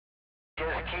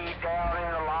Just keep down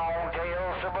in the long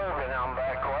tail suburban. I'm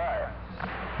back quiet.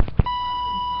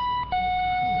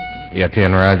 Yeah,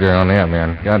 10 Roger on that,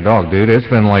 man. God dog, dude, it's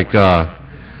been like,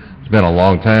 it's been a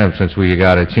long time since we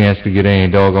got a chance to get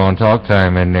any doggone talk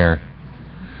time in there.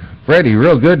 Freddie,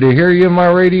 real good to hear you in my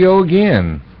radio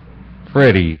again.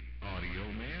 Freddie.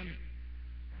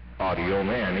 Audio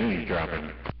man, eavesdropping.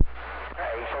 Hey,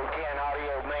 so 10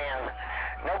 audio man.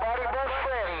 Nobody but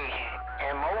Freddy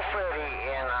and Mo Freddy,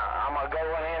 and I'm going to go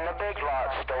in the big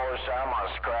lot store, so I'm going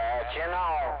to scratch and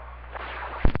all.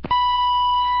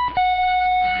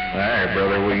 All right,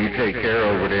 brother, well, you take care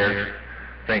over there.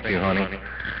 Thank you, honey.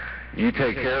 You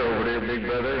take care over there, big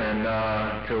brother, and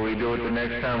until we do it the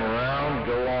next time around,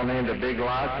 go on into big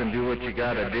lots and do what you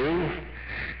got to do.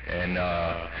 And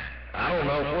I don't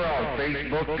know if we're on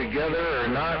Facebook together or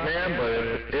not, man,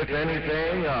 but if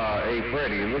anything, hey,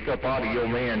 Freddie, look up Audio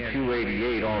Man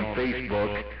 288 on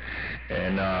Facebook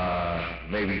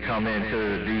and maybe come in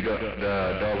to do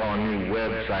the doggone new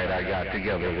website I got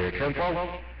together there.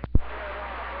 Tempo?